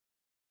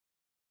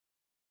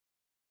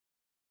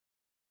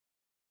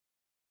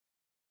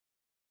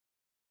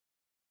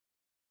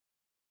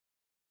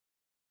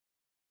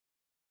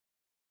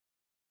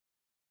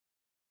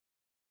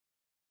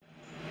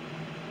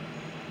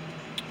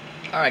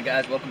Alright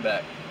guys, welcome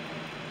back.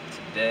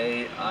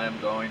 Today I am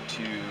going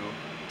to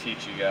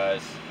teach you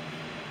guys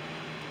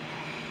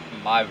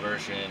my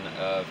version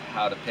of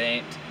how to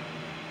paint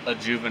a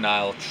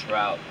juvenile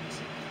trout.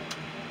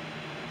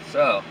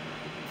 So,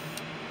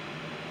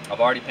 I've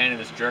already painted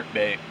this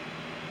jerkbait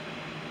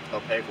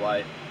opaque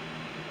white.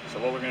 So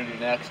what we're going to do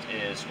next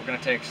is we're going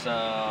to take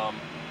some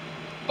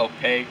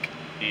opaque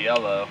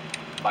yellow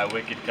by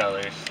Wicked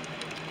Colors,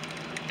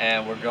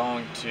 and we're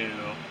going to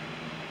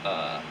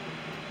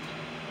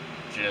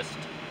just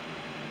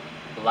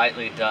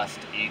lightly dust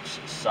each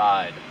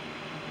side,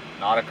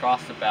 not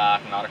across the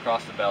back, not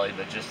across the belly,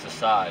 but just the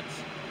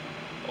sides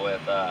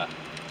with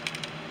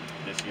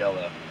this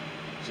yellow,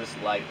 just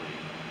lightly.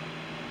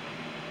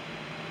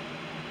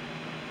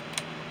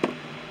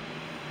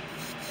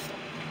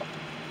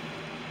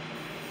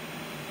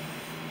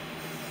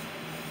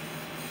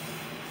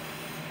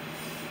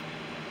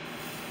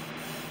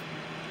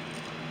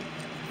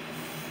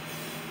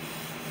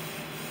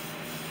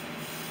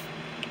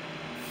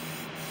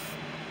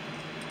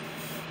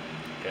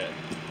 Okay,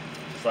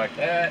 just like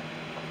that.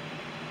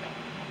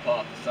 I'll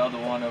pop this other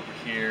one over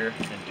here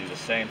and do the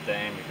same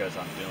thing because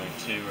I'm doing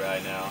two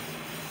right now.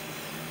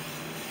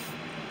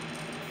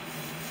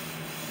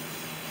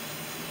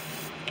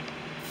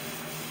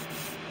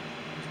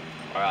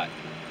 Alright,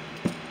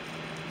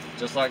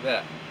 just like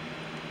that.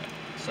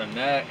 So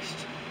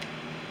next,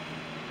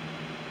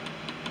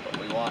 what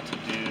we want to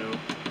do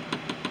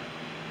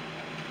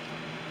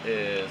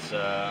is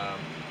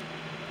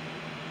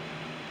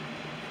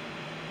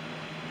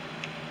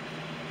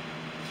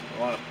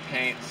we want to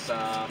paint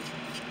some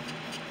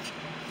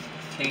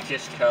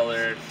pinkish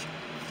colored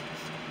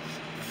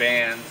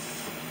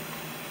bands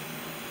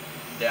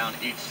down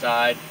each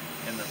side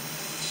in the,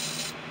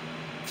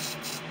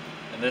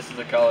 and this is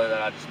the color that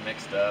I just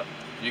mixed up.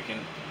 You can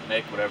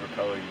make whatever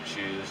color you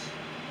choose.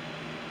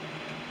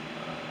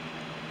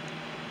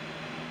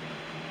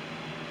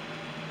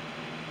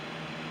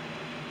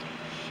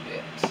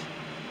 Shit.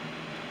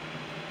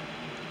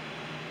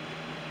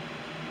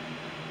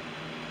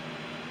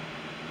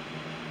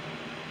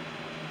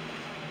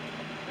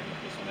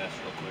 Mess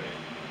real quick.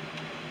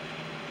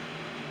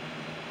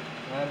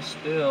 Try to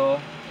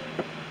spill.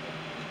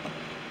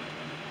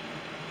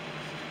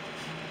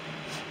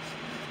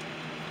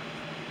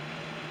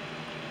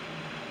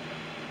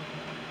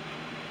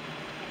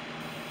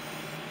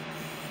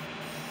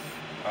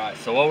 Alright,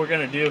 so what we're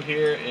gonna do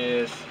here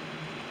is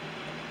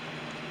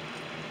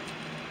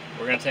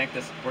we're gonna take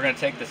this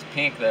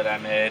pink that I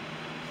made.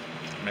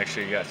 Make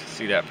sure you guys can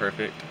see that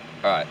perfect.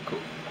 Alright,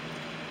 cool.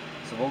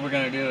 So what we're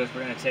gonna do is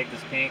we're gonna take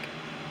this pink,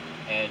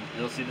 and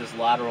you'll see this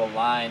lateral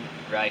line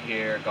right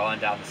here going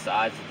down the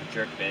sides of the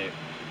jerkbait.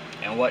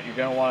 And what you're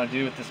going to want to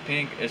do with this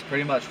pink is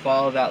pretty much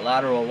follow that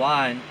lateral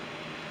line,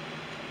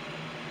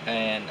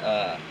 and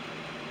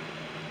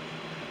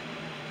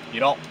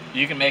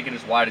you can make it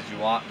as wide as you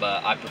want,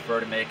 but I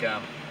prefer to make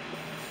them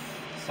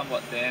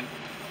somewhat thin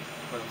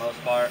for the most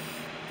part.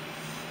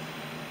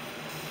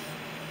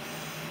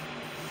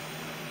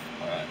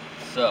 Alright,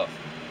 so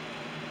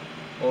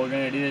what we're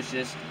going to do is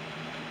just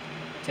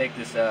take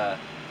this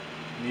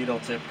needle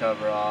tip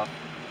cover off.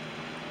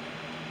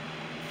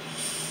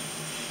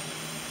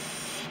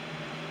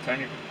 Turn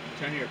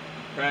your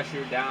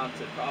pressure down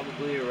to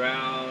probably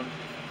around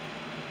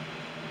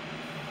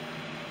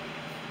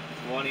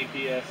 20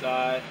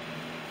 psi.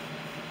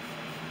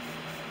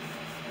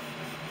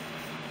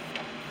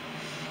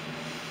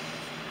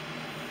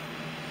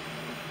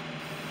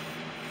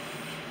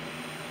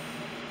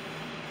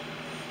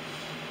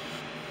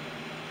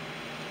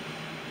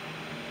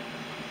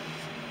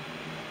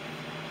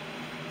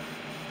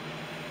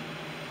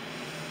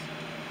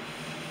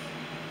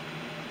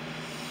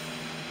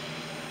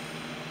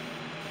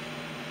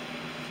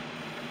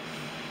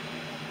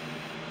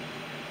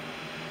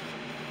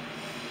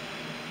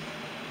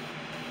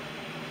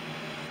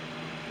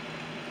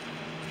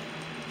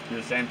 Do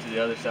the same to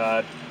the other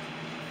side.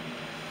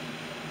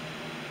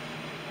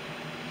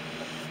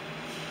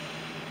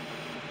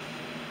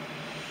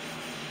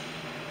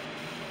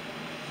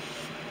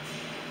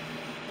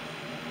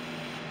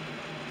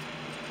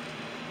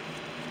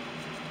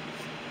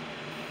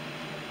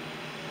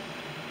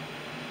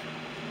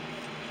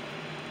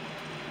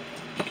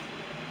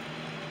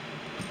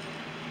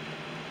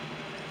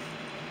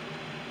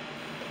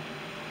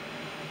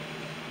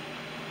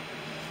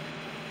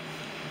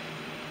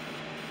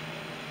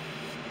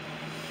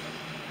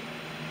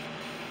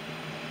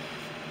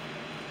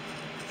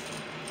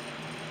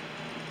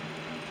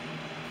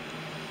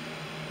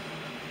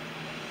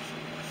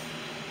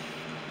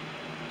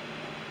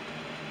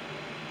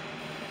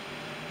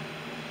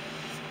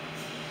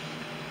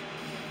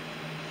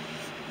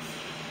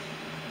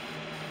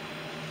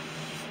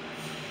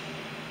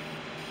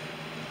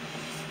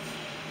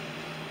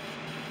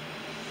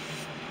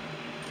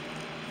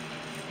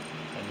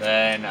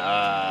 Then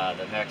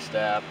the next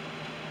step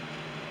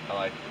I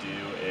like to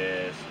do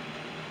is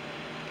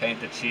paint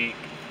the cheek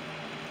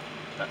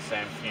that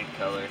same pink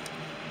color.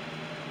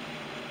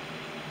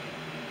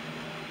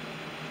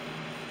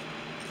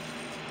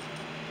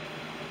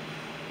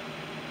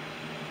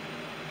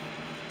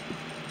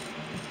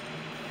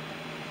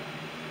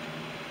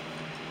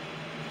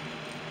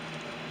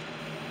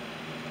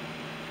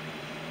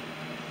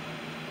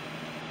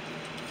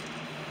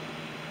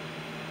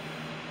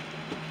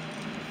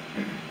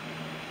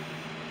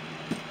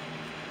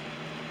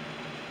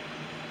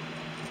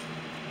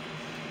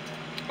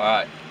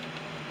 Alright,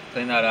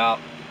 clean that out.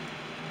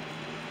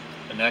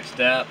 The next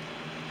step,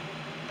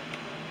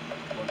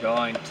 we're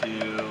going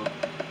to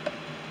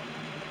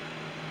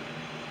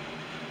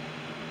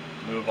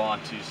move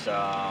on to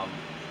some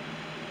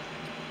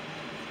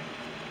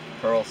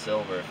pearl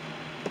silver.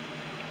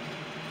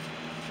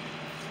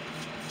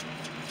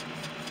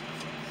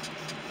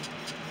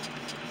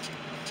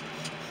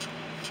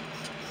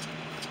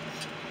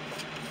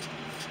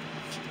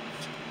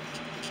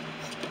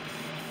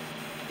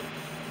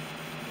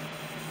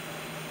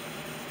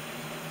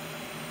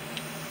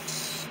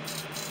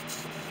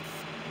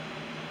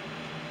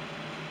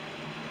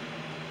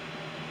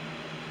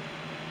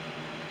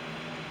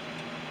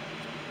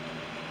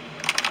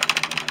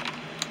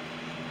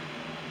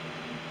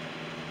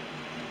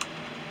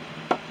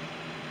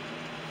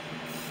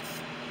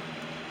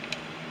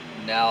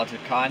 Now to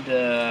kind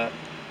of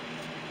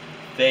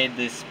fade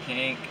this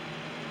pink,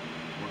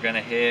 we're going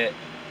to hit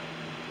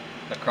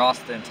across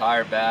the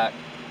entire back,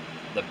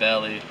 the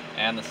belly,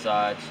 and the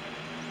sides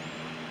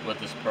with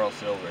this pearl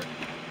silver.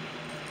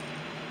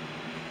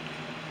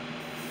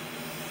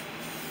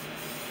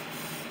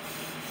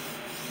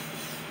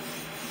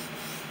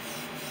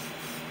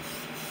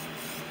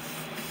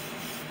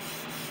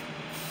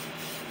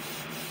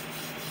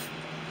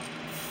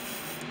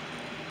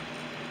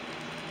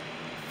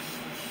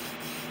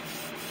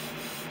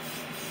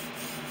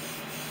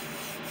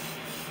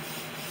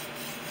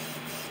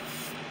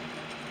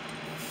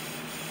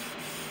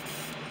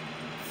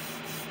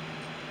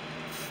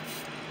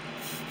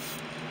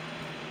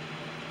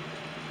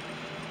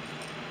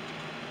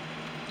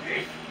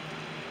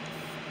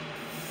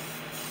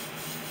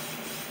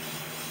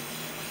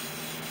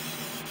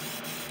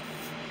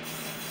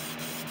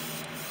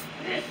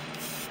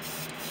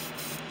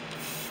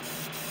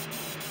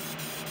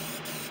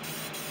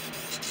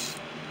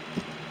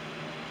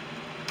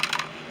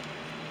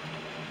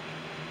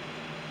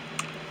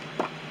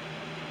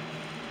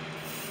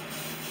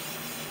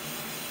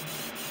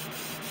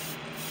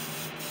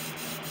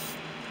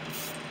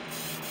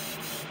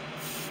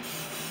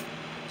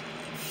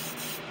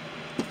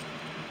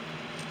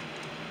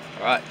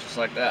 Alright, just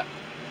like that.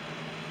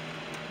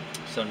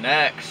 So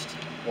next,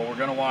 what we're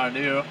going to want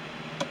to do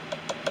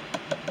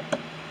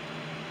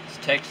is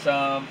take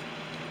some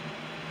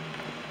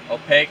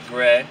opaque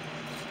gray,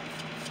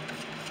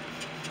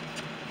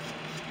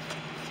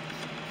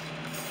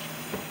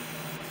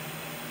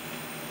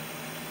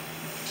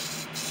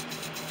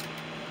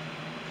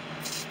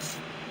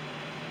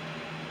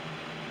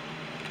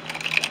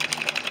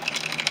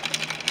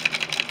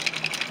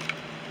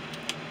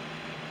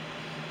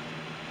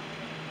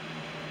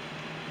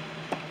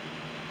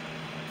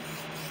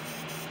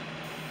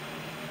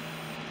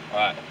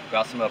 Alright,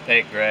 got some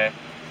opaque gray.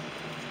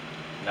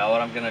 Now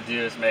what I'm going to do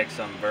is make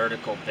some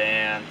vertical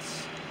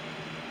bands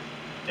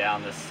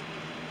down this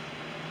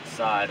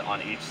side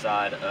on each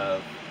side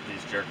of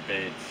these jerk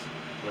baits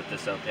with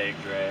this opaque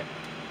gray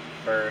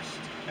first,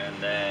 and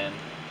then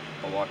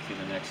I'll walk through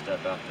the next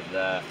step after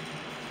that.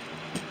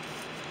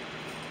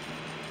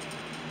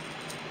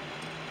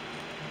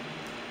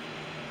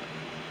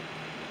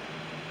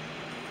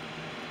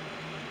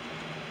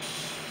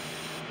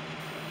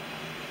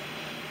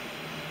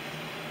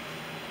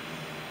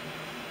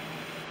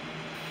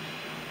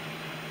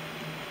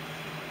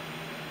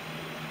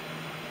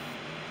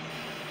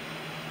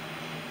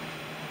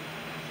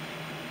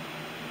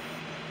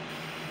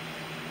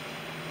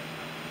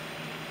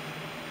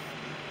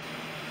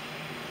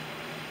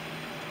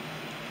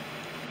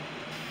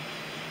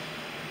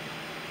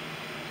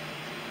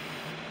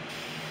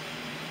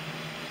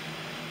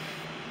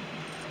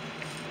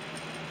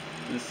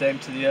 Do the same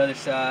to the other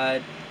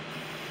side.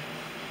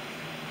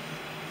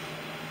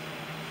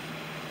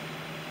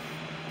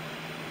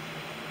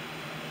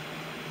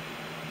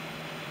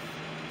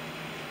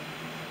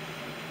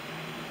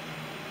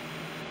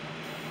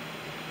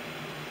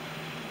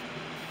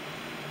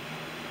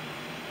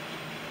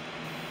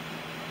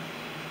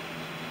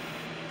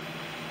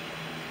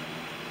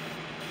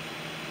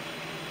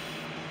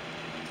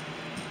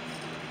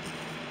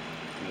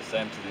 Do the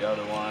same to the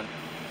other one.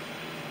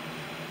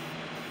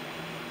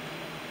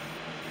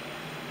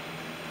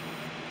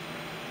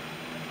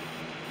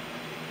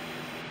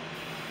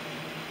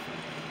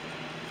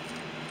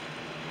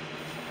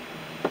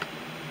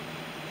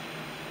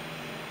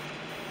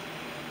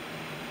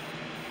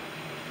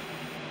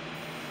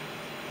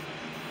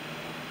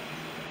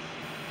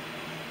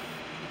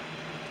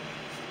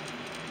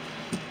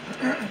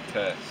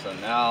 Okay, so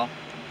now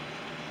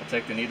we'll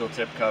take the needle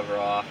tip cover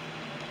off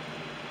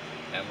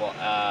and we'll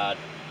add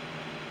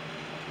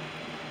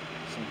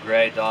some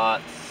gray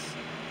dots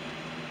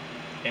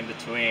in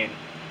between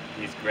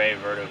these gray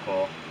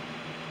vertical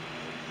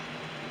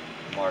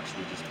marks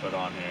we just put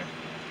on here.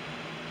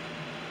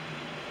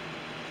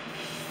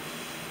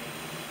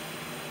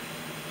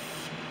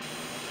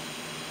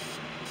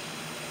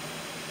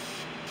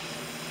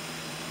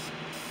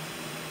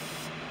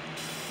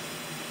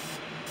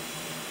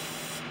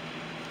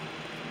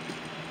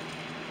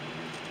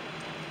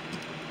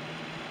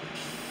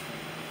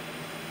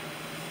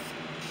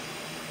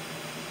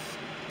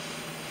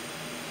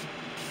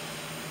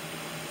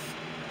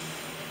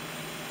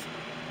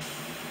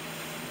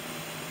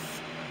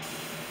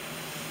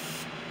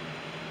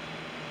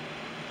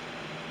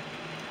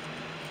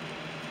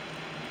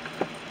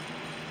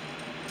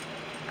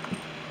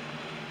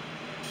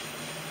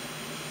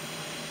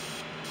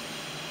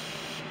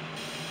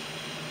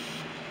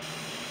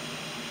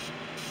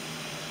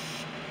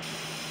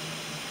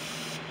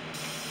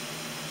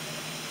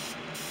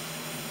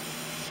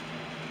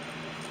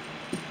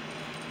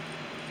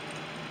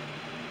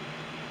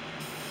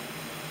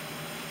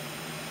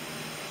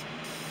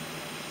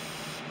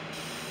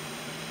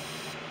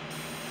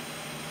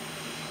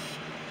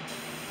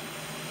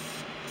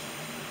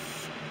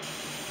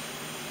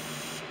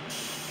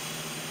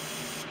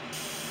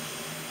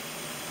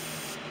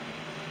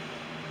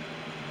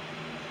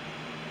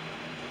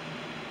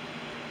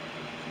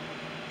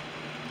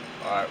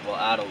 Alright, we'll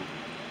add a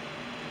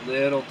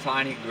little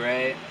tiny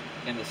gray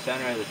in the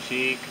center of the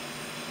cheek.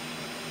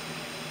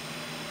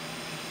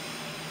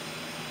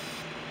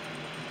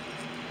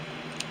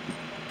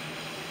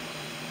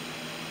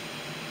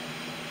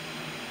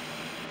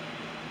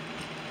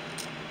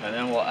 And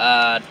then we'll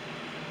add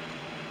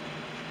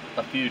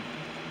a few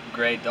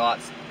gray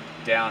dots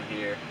down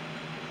here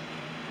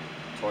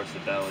towards the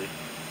belly.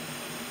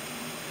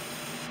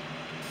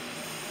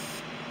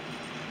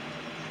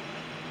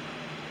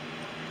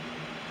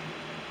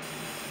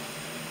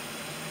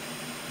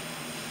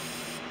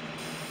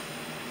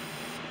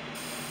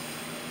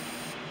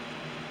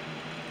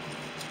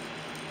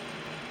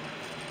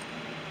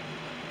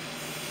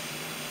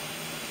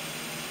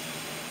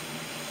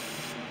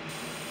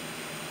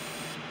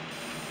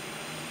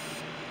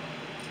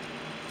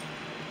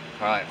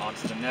 Alright, on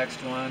to the next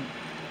one.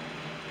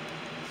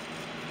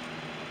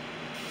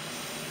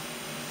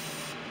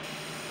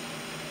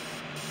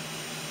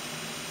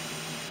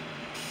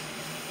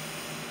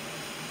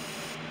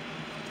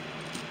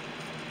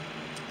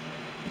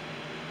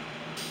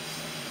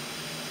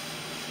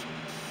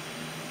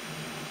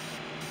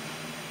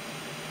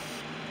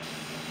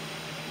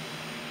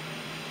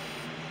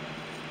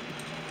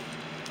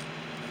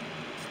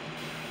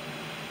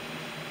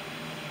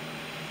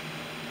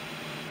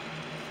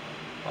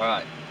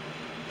 Alright.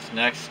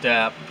 Next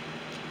step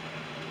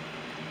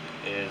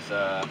is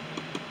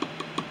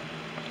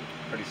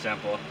pretty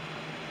simple,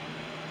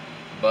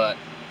 but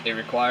it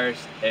requires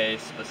a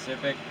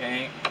specific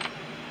paint.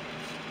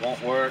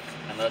 Won't work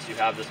unless you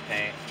have this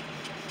paint,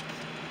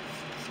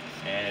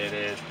 and it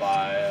is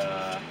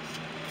by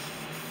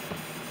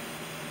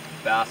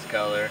Bass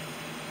Color,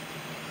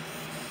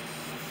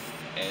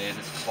 and it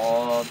is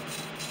called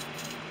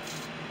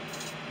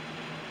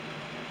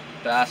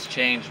Bass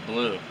Change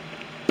Blue.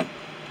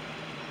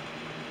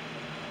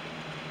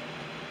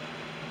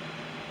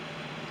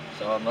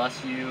 So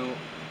unless you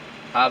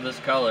have this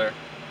color,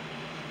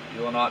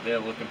 you will not be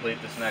able to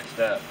complete this next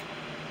step.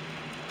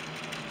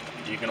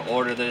 You can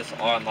order this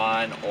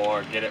online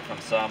or get it from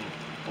some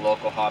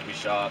local hobby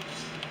shops.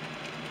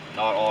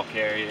 Not all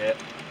carry it.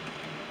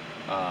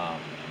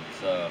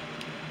 So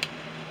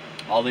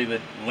I'll leave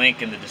a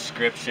link in the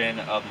description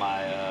of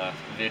my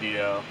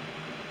video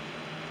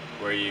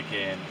where you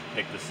can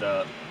pick this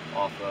up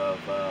off of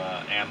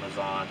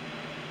Amazon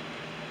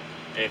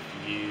if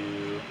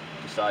you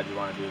decide you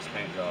want to do this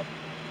paint job.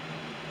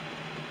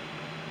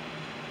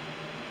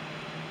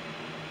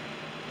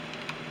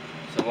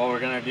 So what we're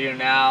going to do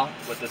now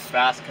with this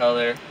Fast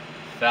Color,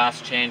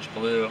 Fast Change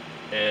Blue,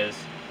 is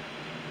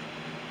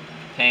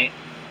paint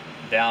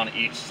down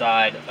each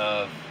side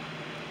of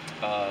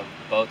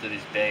both of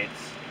these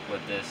baits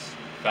with this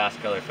Fast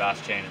Color,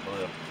 Fast Change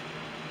Blue.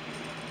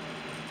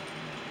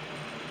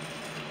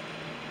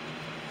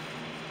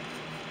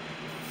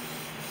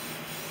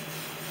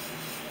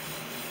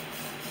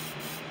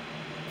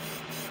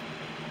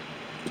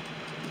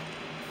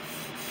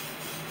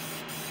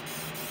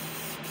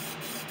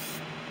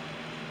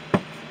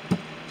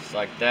 Just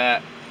like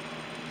that.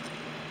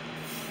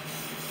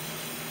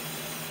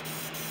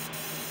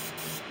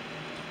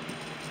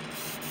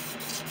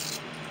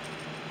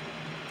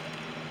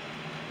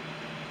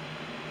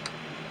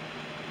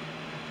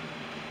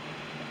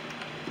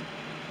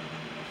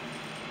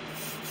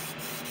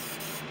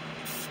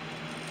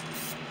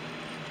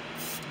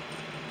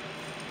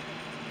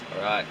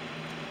 Alright,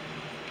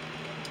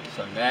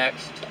 so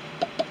next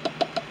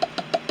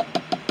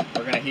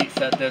we're going to heat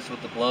set this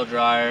with the blow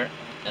dryer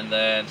and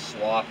then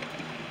swap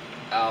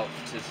out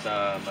to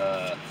some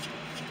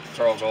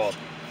pearl gold.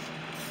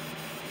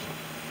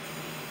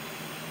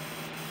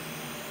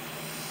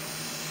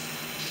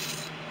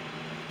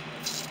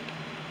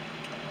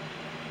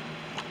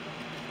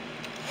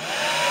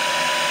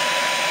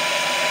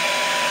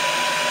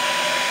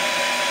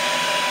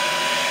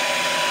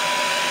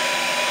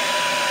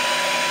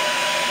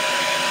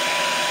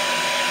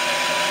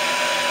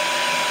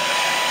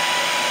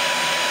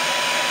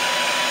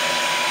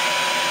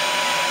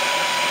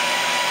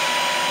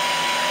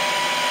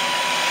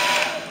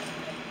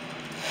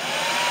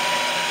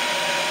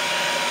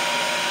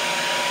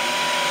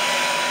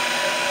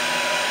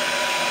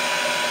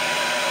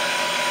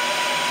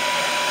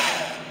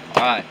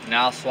 Alright,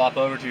 now swap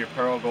over to your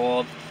pearl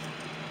gold.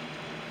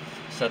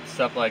 Set this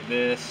up like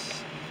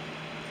this.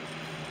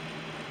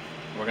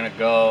 We're going to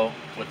go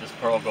with this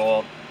pearl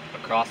gold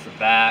across the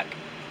back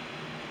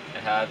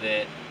and have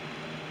it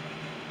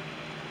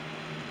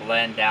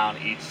blend down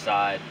each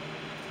side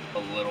a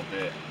little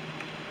bit.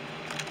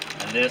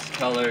 And this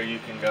color you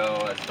can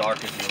go as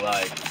dark as you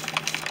like.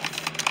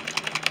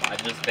 I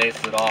just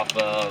based it off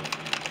of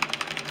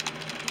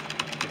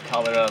the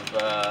color of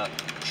the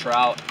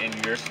trout in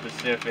your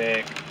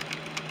specific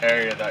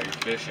area that you're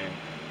fishing,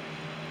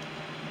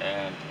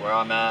 and where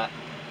I'm at,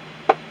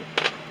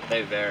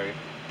 they vary.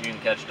 You can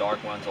catch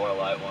dark ones or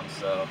light ones,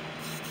 so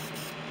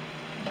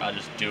I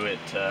just do it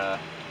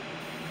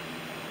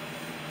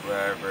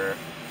wherever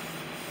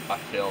I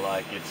feel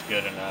like it's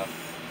good enough.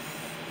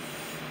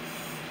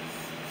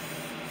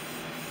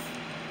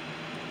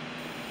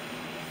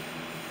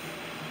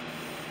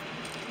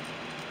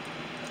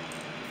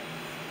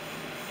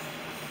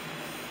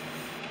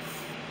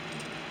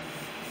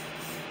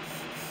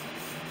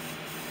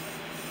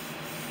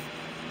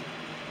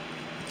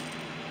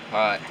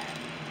 Alright,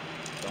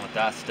 so with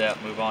that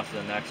step, move on to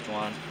the next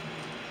one.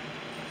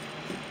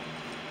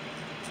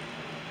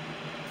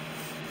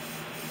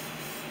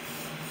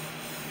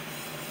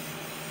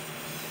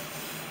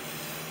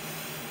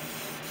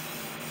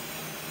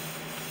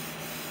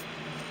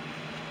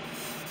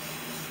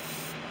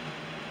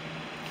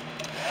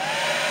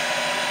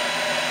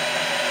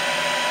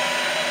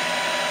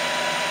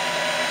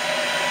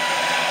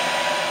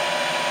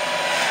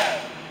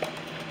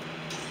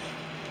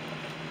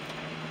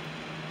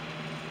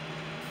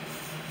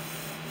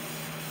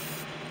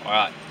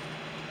 Alright,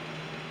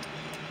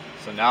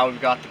 so now we've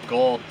got the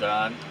gold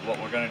done. What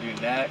we're going to do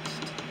next,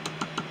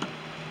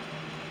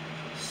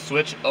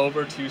 switch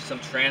over to some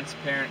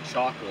transparent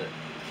chocolate.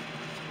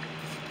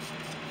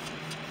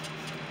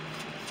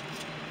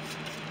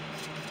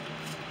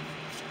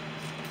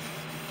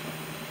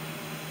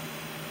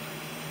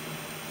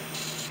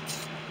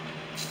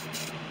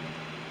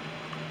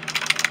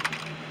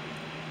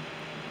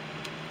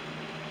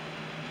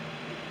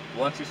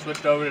 Once you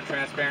switched over to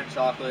transparent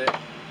chocolate,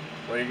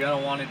 what you're going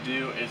to want to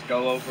do is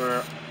go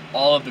over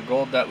all of the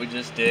gold that we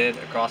just did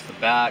across the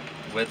back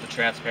with the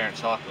transparent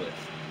chocolate.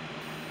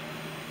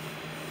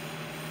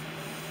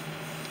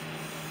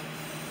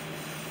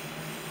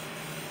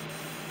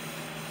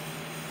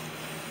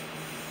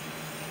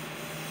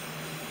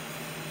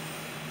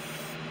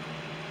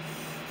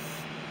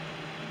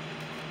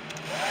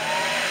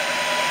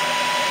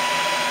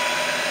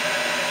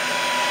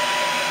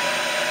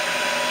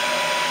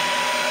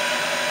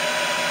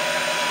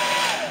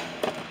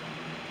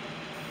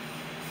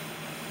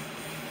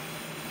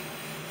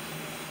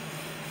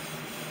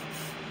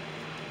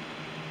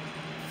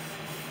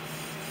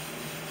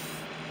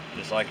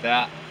 Just like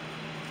that.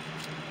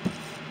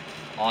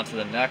 On to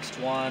the next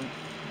one.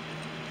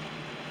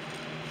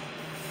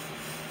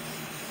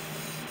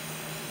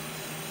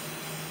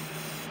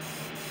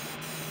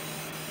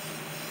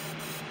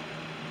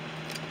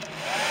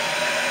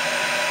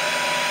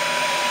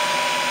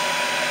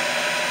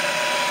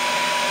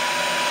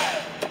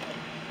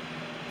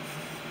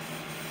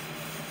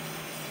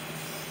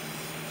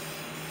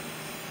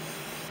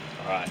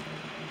 Alright.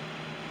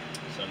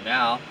 So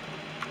now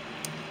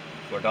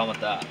we're done with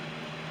that.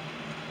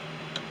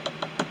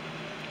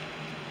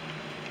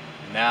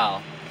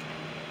 Now,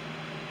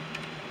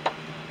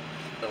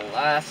 the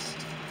last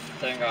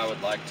thing I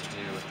would like to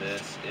do with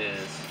this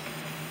is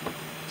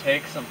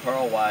take some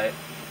pearl white,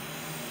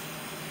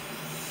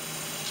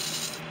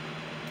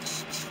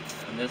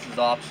 and this is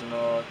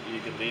optional. You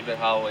can leave it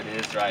how it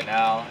is right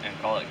now and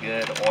call it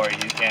good, or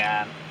you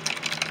can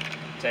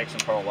take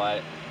some pearl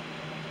white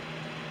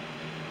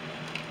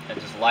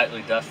and just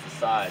lightly dust the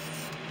sides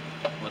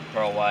with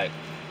pearl white.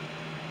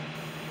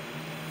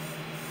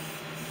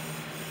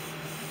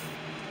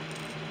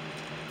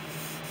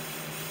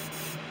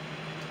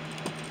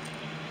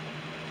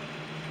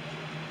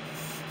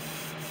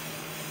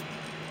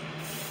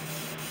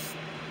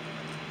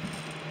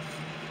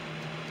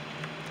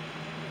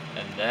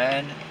 And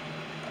then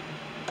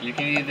you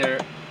can either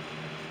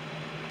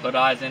put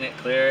eyes in it,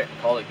 clear it,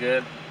 call it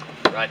good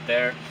right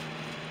there,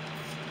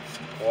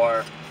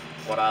 or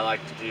what I like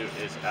to do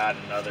is add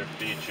another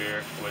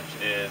feature, which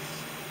is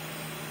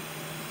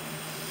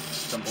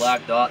some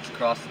black dots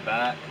across the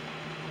back.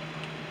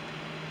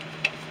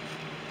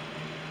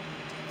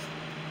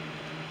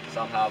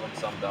 Some have them,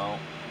 some don't.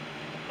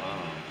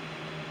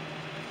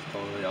 It's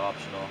totally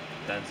optional.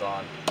 Depends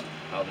on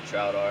how the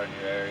trout are in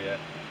your area.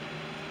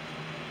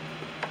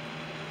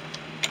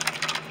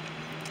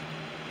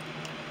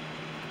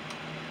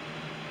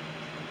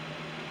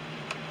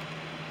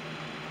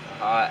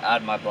 How I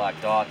add my black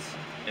dots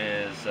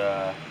is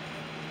I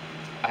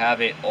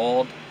have an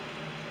old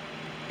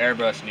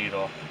airbrush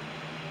needle.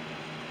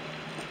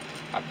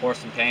 I pour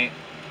some paint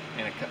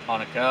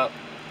on a cup,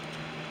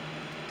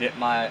 dip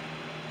my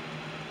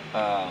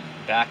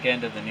back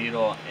end of the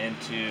needle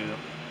into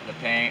the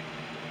paint,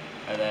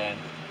 and then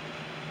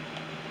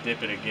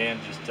dip it again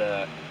just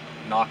to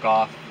knock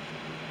off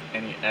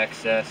any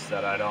excess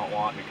that I don't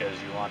want, because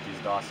you want these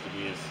dots to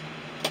be as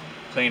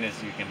clean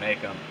as you can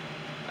make them.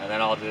 And then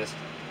I'll just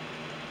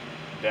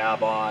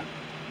dab on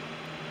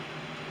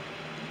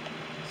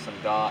some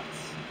dots.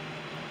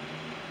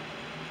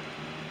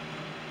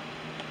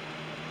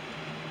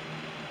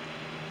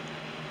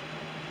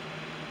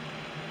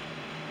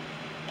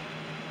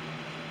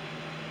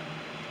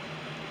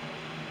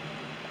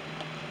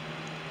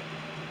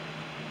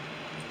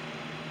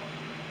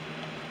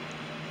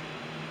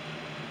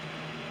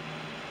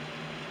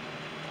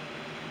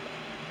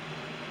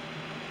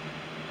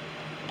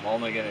 I'm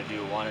only going to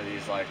do one of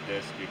these like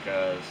this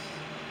because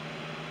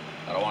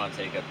I don't want to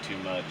take up too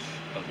much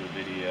of the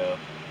video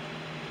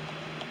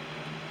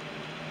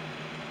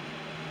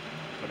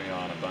putting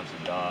on a bunch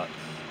of dots.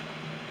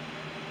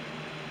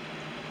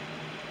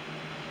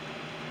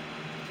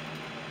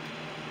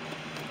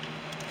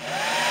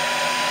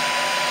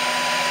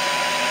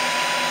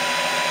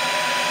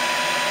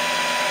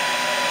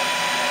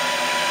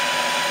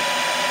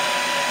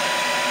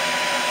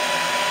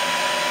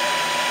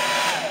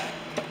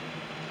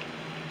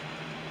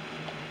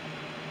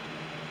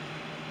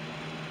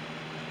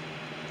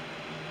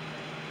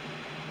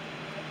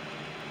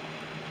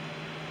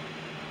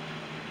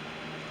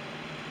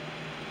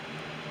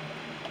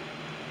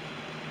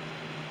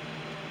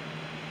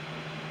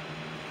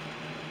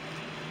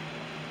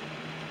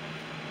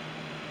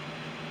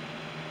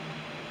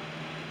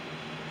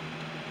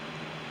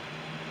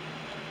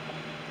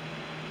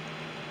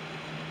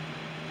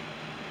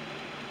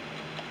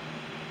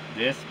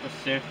 this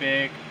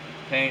specific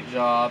paint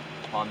job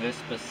on this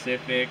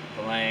specific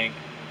blank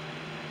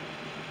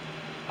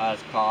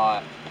has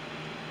caught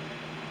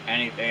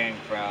anything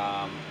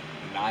from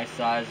nice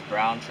sized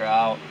brown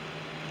trout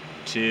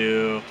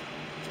to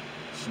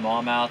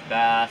smallmouth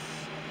bass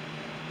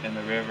in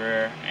the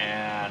river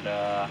and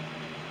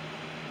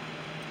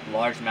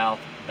largemouth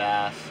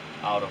bass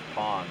out of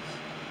ponds.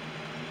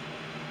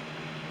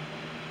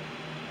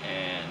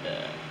 And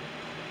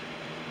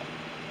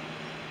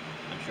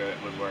I'm sure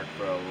it would work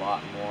for a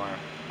lot more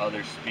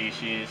other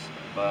species,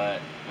 but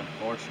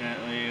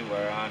unfortunately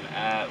where I'm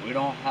at, we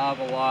don't have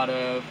a lot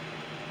of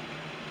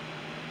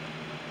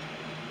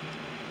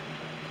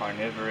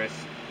carnivorous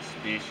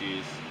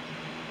species.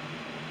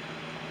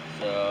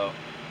 So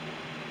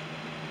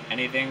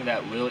anything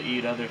that will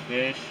eat other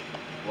fish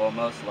will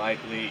most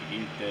likely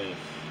eat this.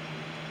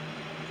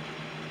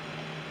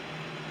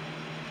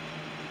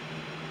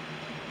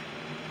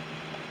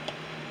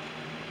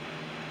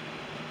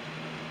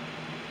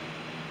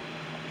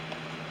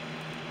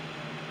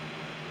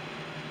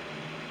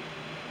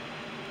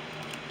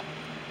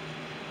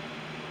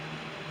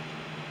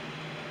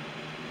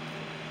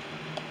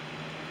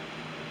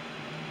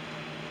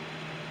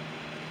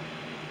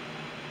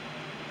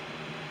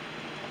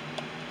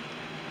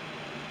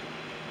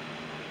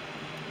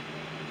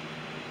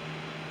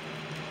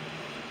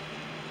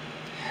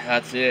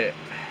 That's it.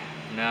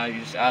 Now you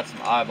just add some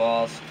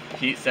eyeballs,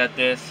 heat set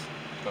this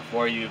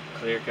before you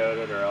clear coat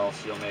it, or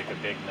else you'll make a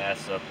big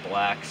mess of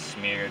black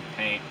smeared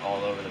paint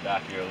all over the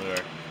back of your lure.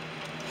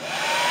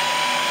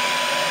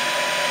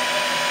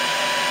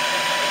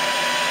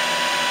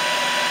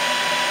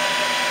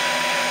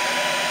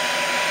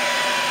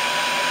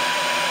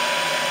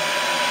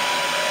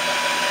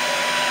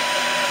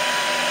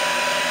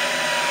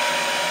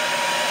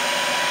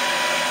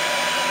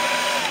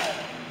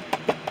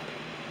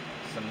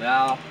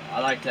 Now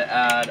I like to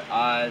add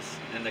eyes,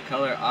 and the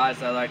color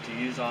eyes I like to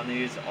use on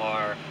these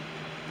are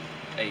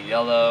a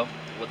yellow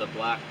with a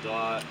black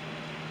dot.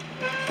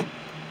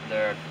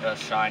 They're a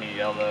shiny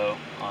yellow.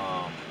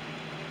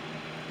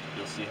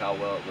 You'll see how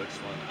well it looks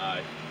when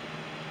I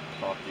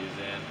pop these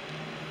in.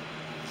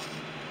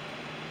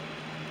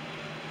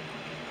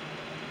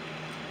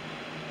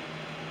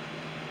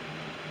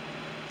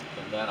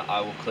 And then I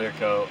will clear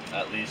coat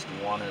at least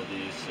one of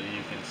these so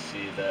you can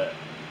see the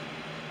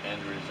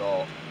end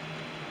result.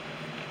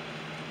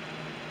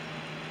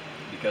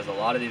 Because a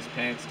lot of these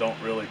paints don't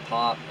really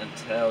pop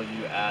until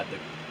you add the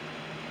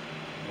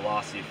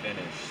glossy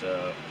finish.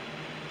 So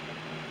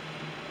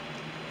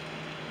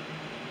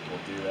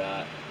we'll do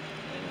that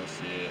and you'll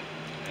see it,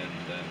 and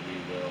then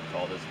we will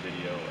call this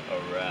video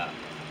a wrap.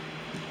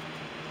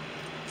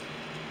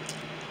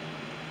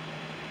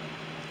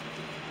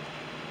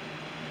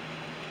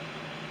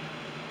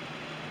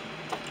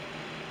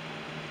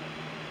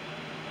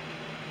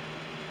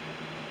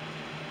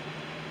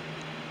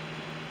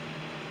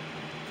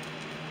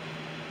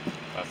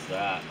 That's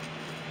that.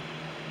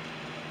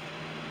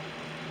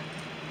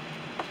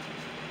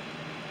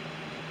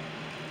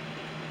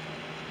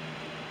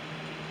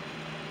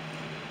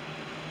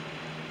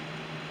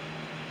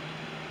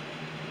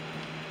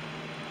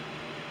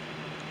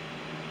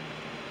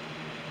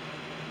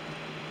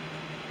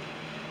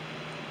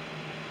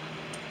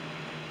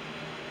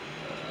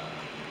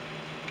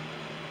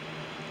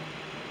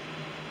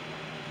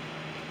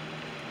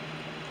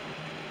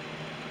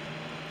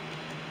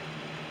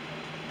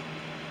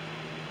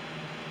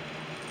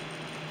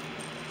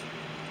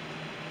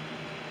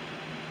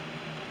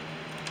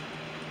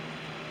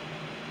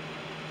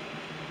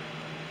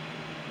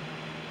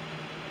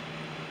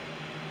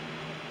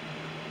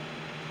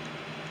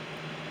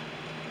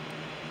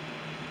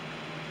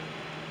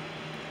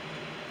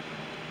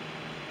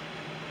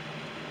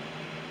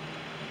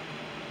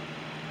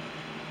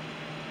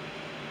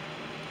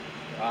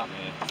 Got me.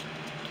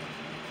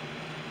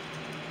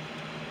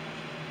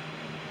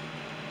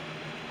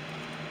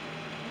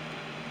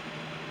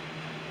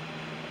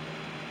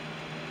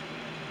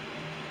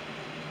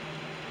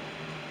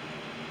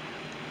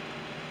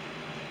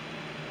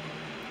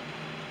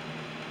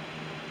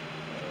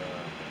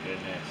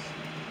 Goodness.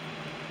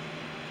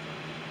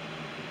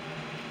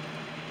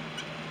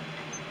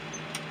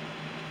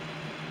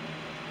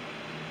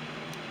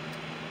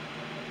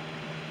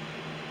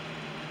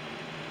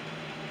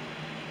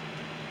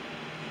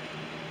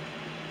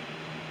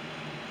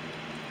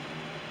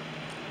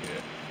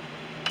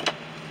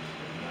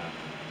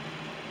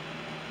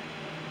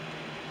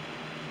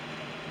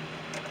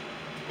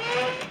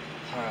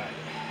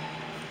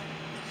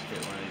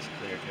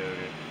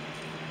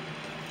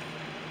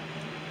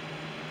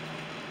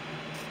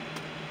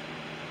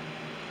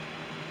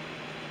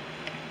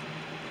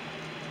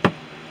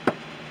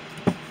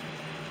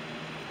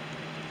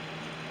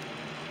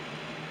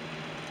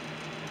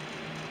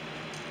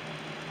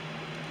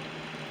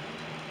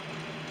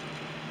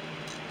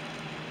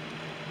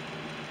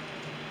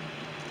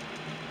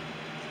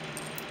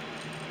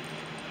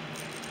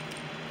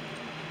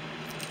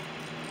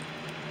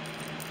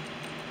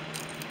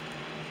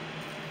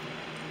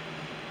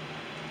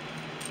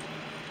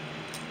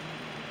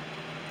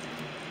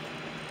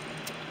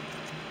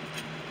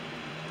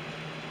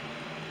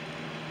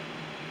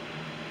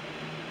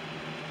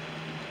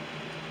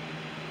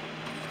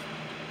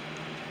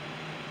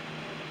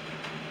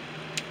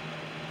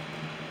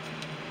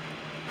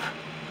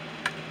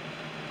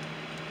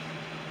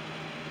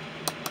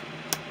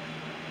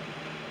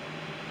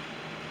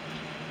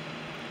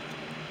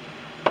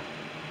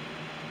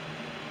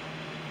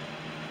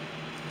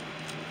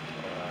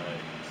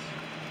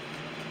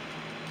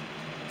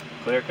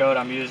 clear coat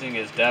I'm using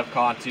is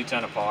DevCon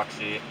 210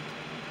 epoxy.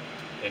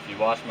 If you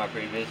watched my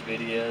previous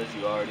videos,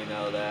 you already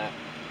know that.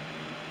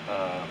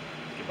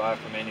 You can buy it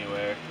from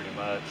anywhere, pretty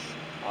much,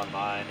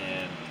 online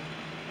and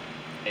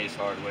Ace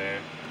Hardware.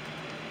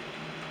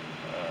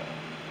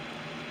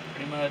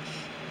 Pretty much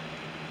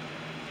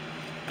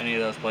any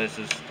of those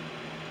places.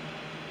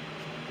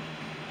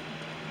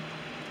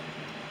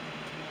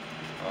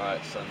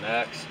 Alright, so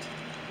next,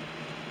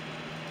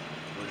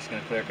 we're just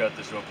going to clear coat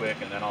this real quick,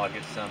 and then I'll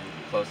get some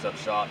close-up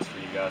shots for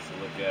you guys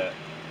to look at.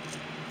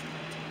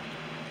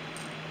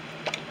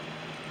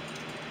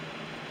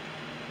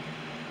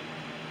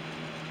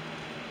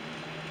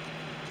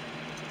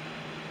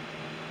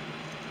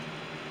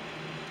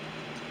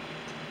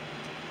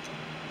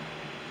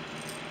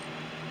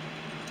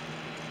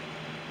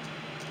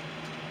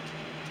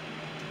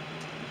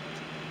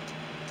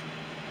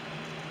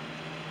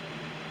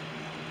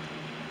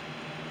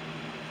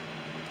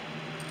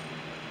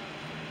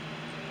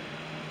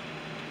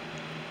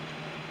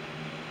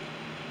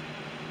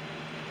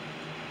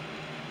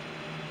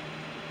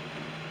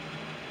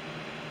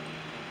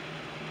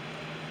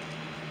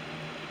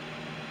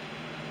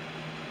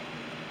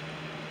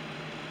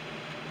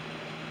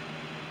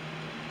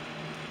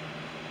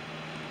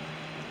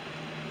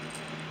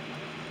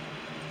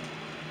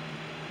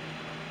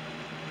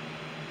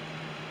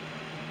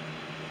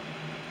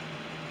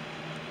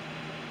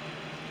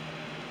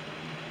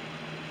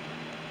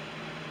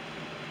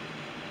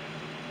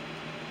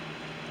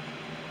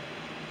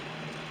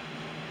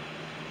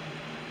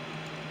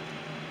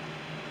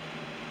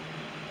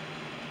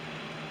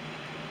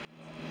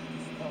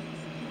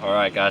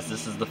 Alright guys,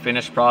 this is the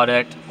finished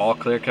product, all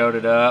clear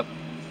coated up.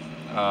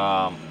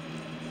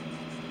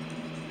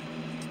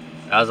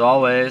 As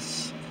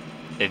always,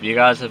 if you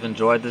guys have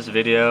enjoyed this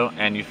video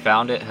and you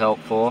found it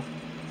helpful,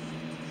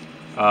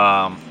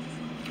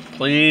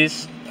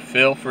 please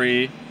feel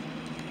free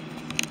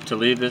to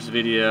leave this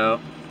video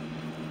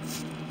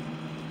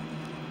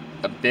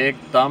a big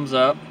thumbs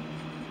up.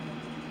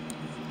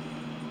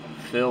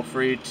 Feel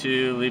free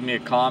to leave me a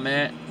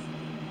comment.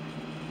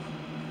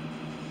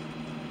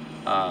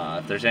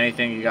 If there's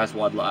anything you guys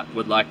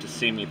would like to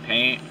see me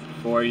paint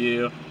for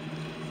you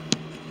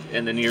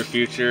in the near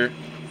future,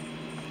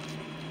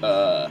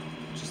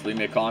 just leave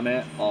me a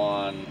comment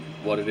on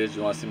what it is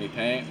you want to see me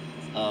paint.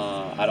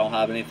 I don't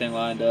have anything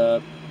lined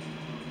up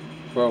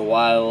for a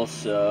while,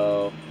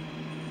 so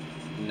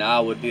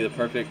now would be the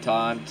perfect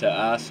time to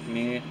ask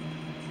me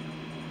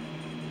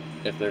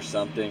if there's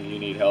something you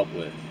need help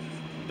with.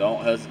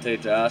 Don't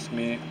hesitate to ask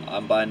me.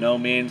 I'm by no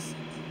means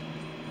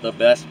the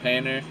best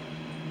painter,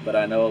 but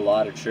I know a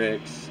lot of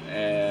tricks,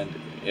 and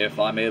if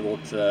I'm able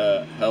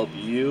to help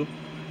you,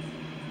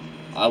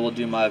 I will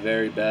do my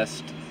very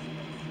best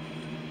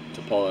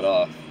to pull it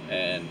off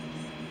and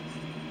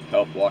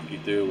help walk you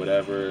through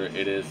whatever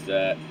it is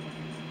that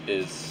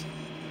is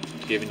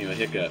giving you a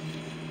hiccup.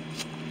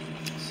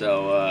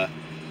 So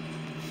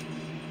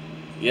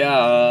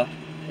yeah,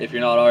 if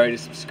you're not already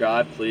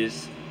subscribed,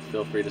 please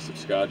feel free to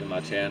subscribe to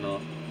my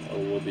channel.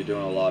 We'll be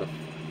doing a lot of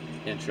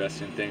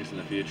interesting things in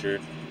the future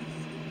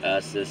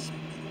as this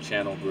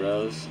channel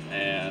grows,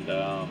 and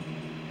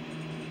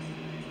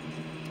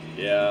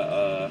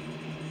yeah,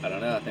 I don't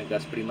know, I think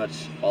that's pretty much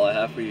all I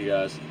have for you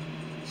guys.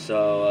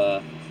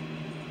 So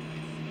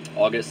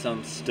I'll get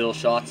some still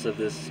shots of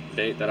this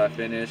bait that I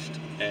finished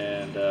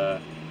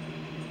and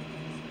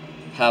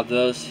have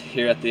those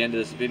here at the end of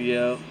this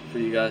video for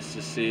you guys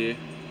to see,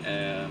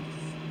 and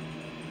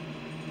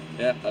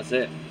yeah, that's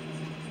it.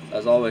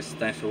 As always,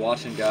 thanks for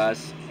watching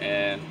guys,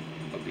 and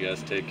hope you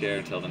guys take care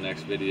until the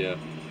next video.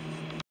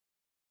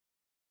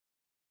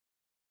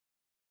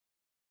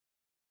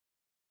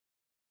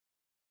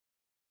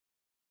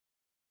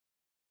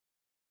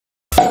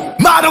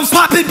 Models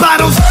popping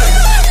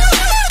bottles.